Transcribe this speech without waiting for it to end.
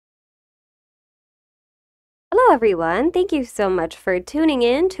everyone, thank you so much for tuning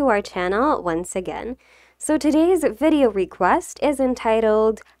in to our channel once again. So today's video request is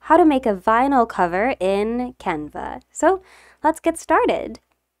entitled How to Make a Vinyl Cover in Canva. So let's get started.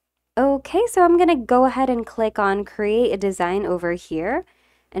 Okay, so I'm going to go ahead and click on Create a Design over here.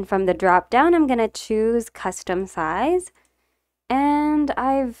 And from the drop down, I'm going to choose Custom Size. And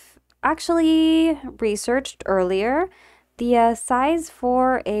I've actually researched earlier the size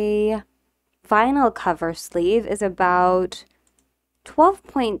for a vinyl cover sleeve is about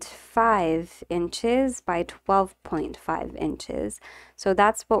 12.5 inches by 12.5 inches. So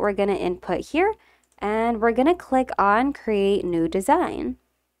that's what we're going to input here. And we're going to click on Create New Design.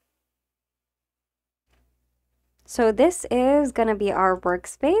 So this is going to be our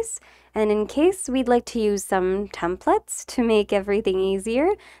workspace, and in case we'd like to use some templates to make everything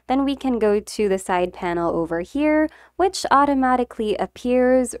easier, then we can go to the side panel over here, which automatically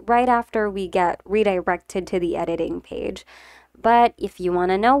appears right after we get redirected to the editing page. But if you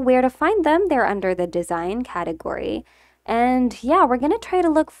want to know where to find them, they're under the design category. And yeah, we're going to try to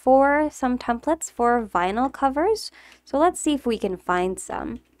look for some templates for vinyl covers. So let's see if we can find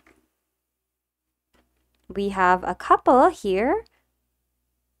some. We have a couple here.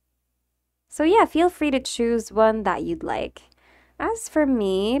 So yeah, feel free to choose one that you'd like. As for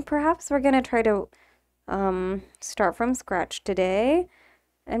me, perhaps we're going to try to start from scratch today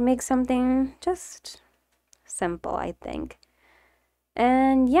and make something just simple, I think.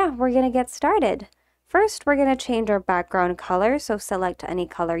 And yeah, we're going to get started. First, we're going to change our background color, so select any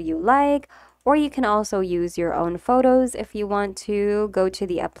color you like, or you can also use your own photos if you want to. Go to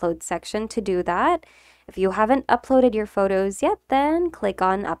the upload section to do that. If you haven't uploaded your photos yet, then click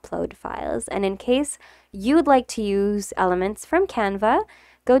on Upload Files. And in case you'd like to use elements from Canva,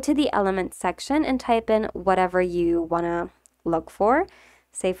 go to the Elements section and type in whatever you want to look for.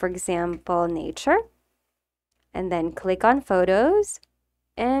 Say, for example, nature. And then click on Photos.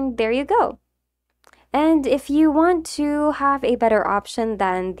 And there you go. And if you want to have a better option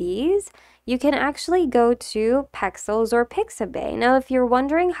than these, you can actually go to Pexels or Pixabay. Now, if you're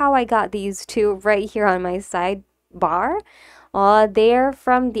wondering how I got these two right here on my sidebar, they're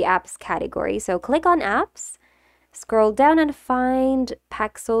from the apps category. So click on apps, scroll down and find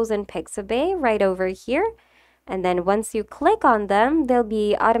Pexels and Pixabay right over here. And then once you click on them, they'll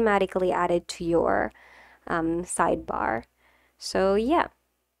be automatically added to your sidebar. So yeah,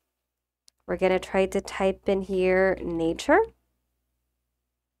 we're going to try to type in here nature.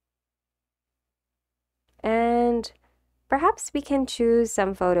 And perhaps we can choose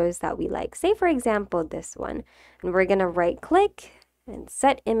some photos that we like. Say, for example, this one. And we're going to right click and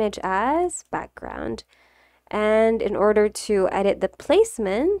set image as background. And in order to edit the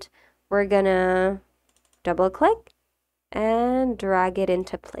placement, we're going to double click and drag it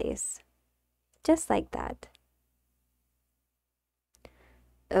into place. Just like that.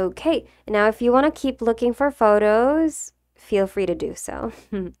 Okay, now if you want to keep looking for photos, feel free to do so.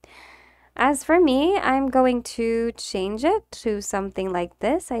 As for me, I'm going to change it to something like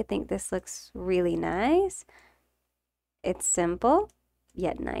this. I think this looks really nice. It's simple,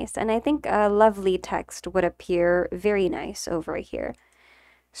 yet nice. And I think a lovely text would appear very nice over here.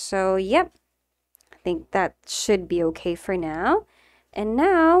 So, yep, I think that should be okay for now. And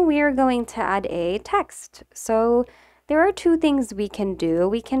now we are going to add a text. So there are two things we can do.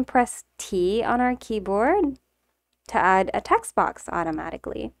 We can press T on our keyboard to add a text box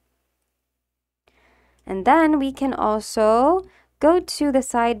automatically. And then we can also go to the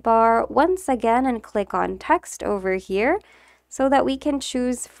sidebar once again and click on text over here so that we can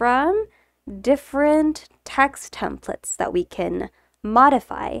choose from different text templates that we can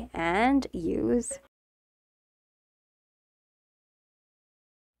modify and use.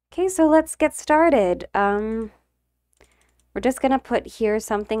 Okay, so let's get started. We're just going to put here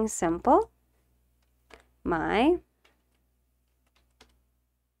something simple.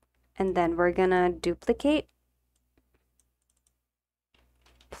 And then we're going to duplicate.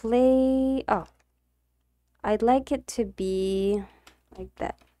 I'd like it to be like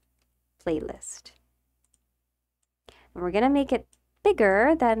that. Playlist. And we're going to make it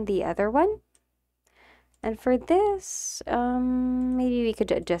bigger than the other one. And for this, maybe we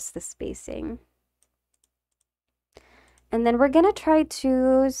could adjust the spacing. And then we're going to try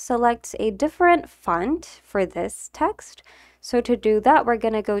to select a different font for this text. So to do that, we're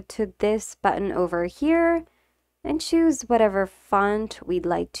going to go to this button over here and choose whatever font we'd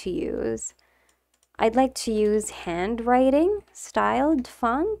like to use. I'd like to use handwriting styled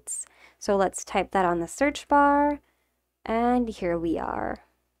fonts. So let's type that on the search bar. And here we are.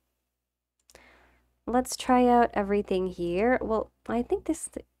 Let's try out everything here. Well, I think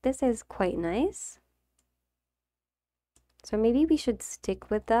this is quite nice. So maybe we should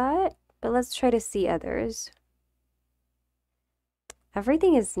stick with that, but let's try to see others.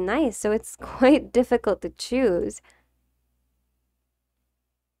 Everything is nice, so it's quite difficult to choose.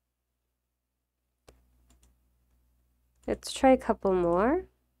 Let's try a couple more.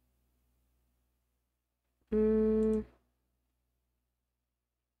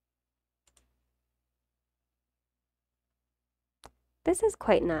 This is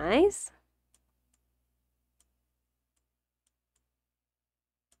quite nice.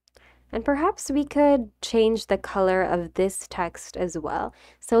 And perhaps we could change the color of this text as well.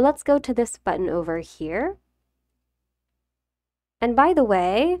 So let's go to this button over here. And by the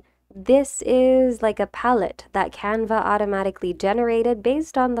way, this is like a palette that Canva automatically generated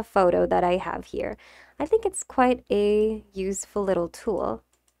based on the photo that I have here. I think it's quite a useful little tool.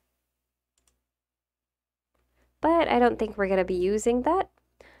 But I don't think we're going to be using that.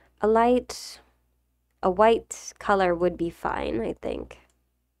 A white color would be fine, I think.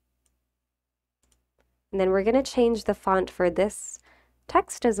 And then we're going to change the font for this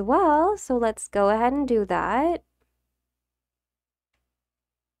text as well. So let's go ahead and do that.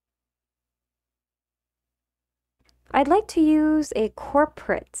 I'd like to use a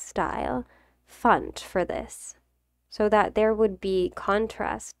corporate style font for this so that there would be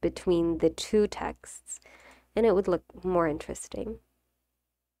contrast between the two texts and it would look more interesting.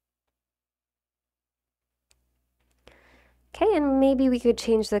 Okay, and maybe we could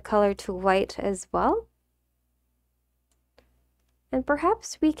change the color to white as well. And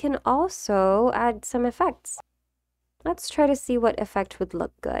perhaps we can also add some effects. Let's try to see what effect would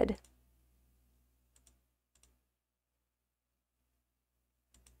look good.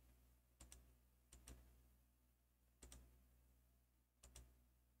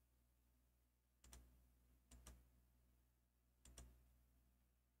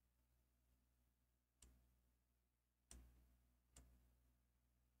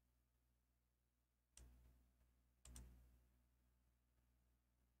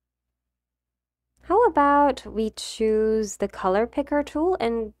 How about we choose the color picker tool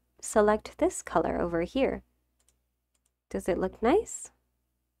and select this color over here? Does it look nice?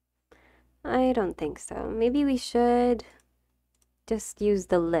 I don't think so. Maybe we should just use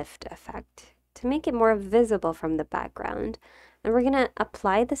the lift effect to make it more visible from the background. And we're going to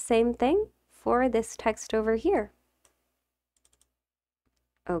apply the same thing for this text over here.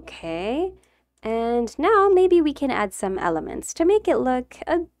 Okay, and now maybe we can add some elements to make it look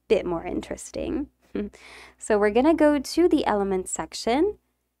a bit more interesting. So we're going to go to the elements section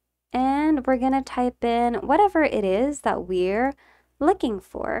and we're going to type in whatever it is that we're looking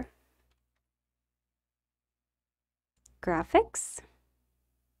for. Graphics.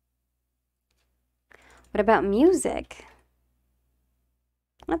 What about music?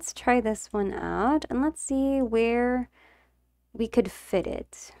 Let's try this one out and let's see where we could fit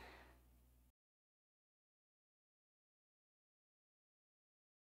it.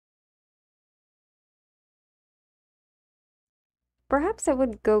 Perhaps it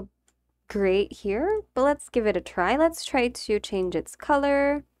would go great here, but let's give it a try. Let's try to change its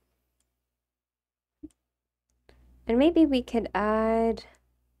color. And maybe we could add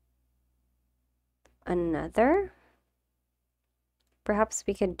another. Perhaps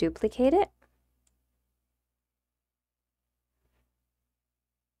we could duplicate it.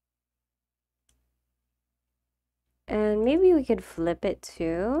 And maybe we could flip it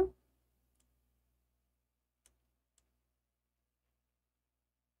too.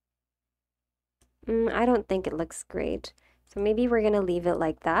 I don't think it looks great. So maybe we're going to leave it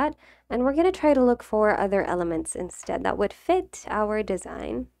like that. And we're going to try to look for other elements instead that would fit our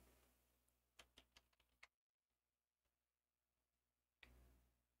design.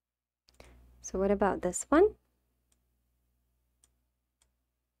 So what about this one?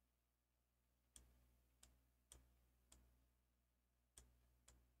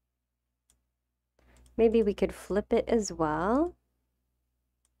 Maybe we could flip it as well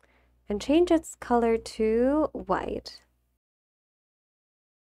and change its color to white.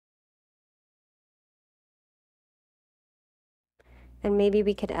 And maybe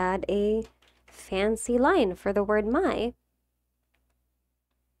we could add a fancy line for the word my.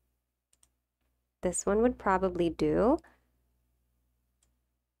 This one would probably do.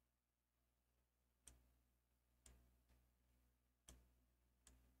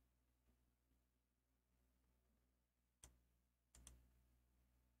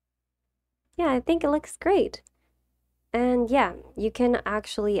 Yeah, I think it looks great. And yeah, you can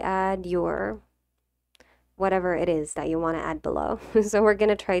actually add your whatever it is that you want to add below. So we're going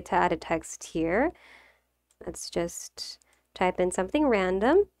to try to add a text here. Let's just type in something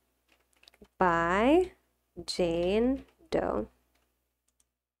random. By Jane photo.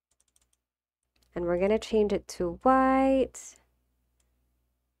 And we're going to change it to white.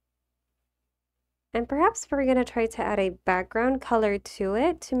 And perhaps we're going to try to add a background color to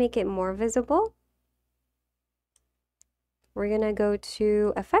it to make it more visible. We're going to go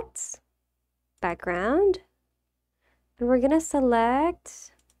to Effects, Background, and we're going to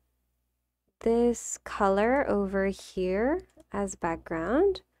select this color over here as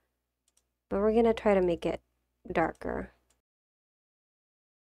background, but we're going to try to make it darker.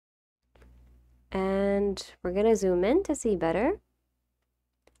 And we're going to zoom in to see better.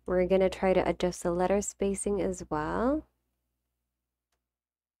 We're going to try to adjust the letter spacing as well.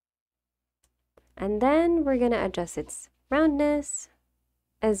 And then we're going to adjust its roundness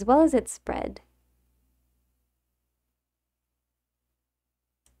as well as its spread.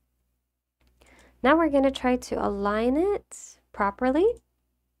 Now we're going to try to align it properly.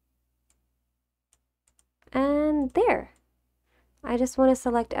 And there. I just want to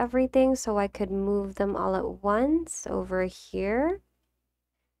select everything so I could move them all at once over here,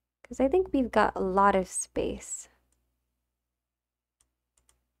 because I think we've got a lot of space.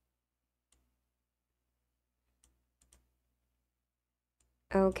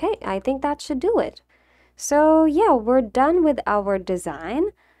 Okay, I think that should do it. So yeah, we're done with our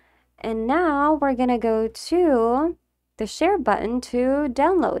design. And now we're going to go to the share button to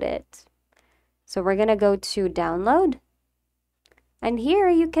download it. So we're going to go to download. And here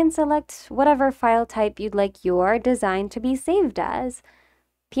you can select whatever file type you'd like your design to be saved as.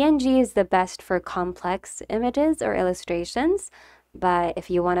 PNG is the best for complex images or illustrations, but if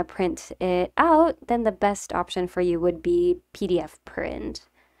you want to print it out, then the best option for you would be PDF print.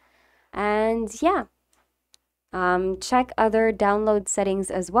 And yeah, check other download settings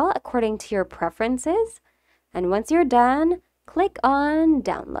as well according to your preferences. And once you're done, click on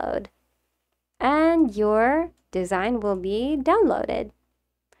download. And your design will be downloaded.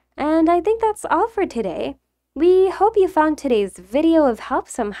 And I think that's all for today. We hope you found today's video of help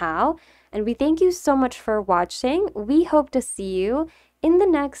somehow, and we thank you so much for watching. We hope to see you in the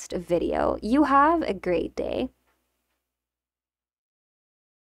next video. You have a great day.